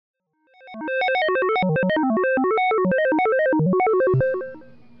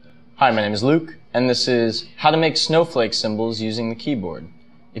Hi, my name is Luke, and this is how to make snowflake symbols using the keyboard.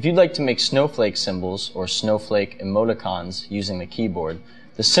 If you'd like to make snowflake symbols or snowflake emoticons using the keyboard,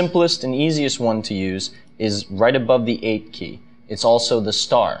 the simplest and easiest one to use is right above the 8 key. It's also the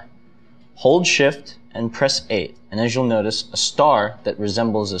star. Hold Shift and press 8, and as you'll notice, a star that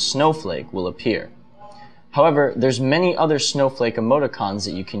resembles a snowflake will appear. However, there's many other snowflake emoticons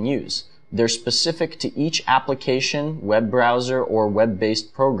that you can use. They're specific to each application, web browser, or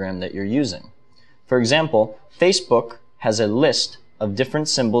web-based program that you're using. For example, Facebook has a list of different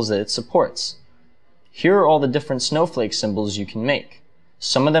symbols that it supports. Here are all the different snowflake symbols you can make.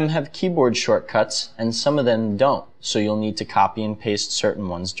 Some of them have keyboard shortcuts, and some of them don't, so you'll need to copy and paste certain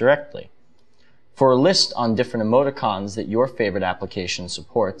ones directly. For a list on different emoticons that your favorite application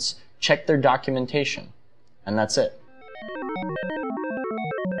supports, check their documentation. And that's it.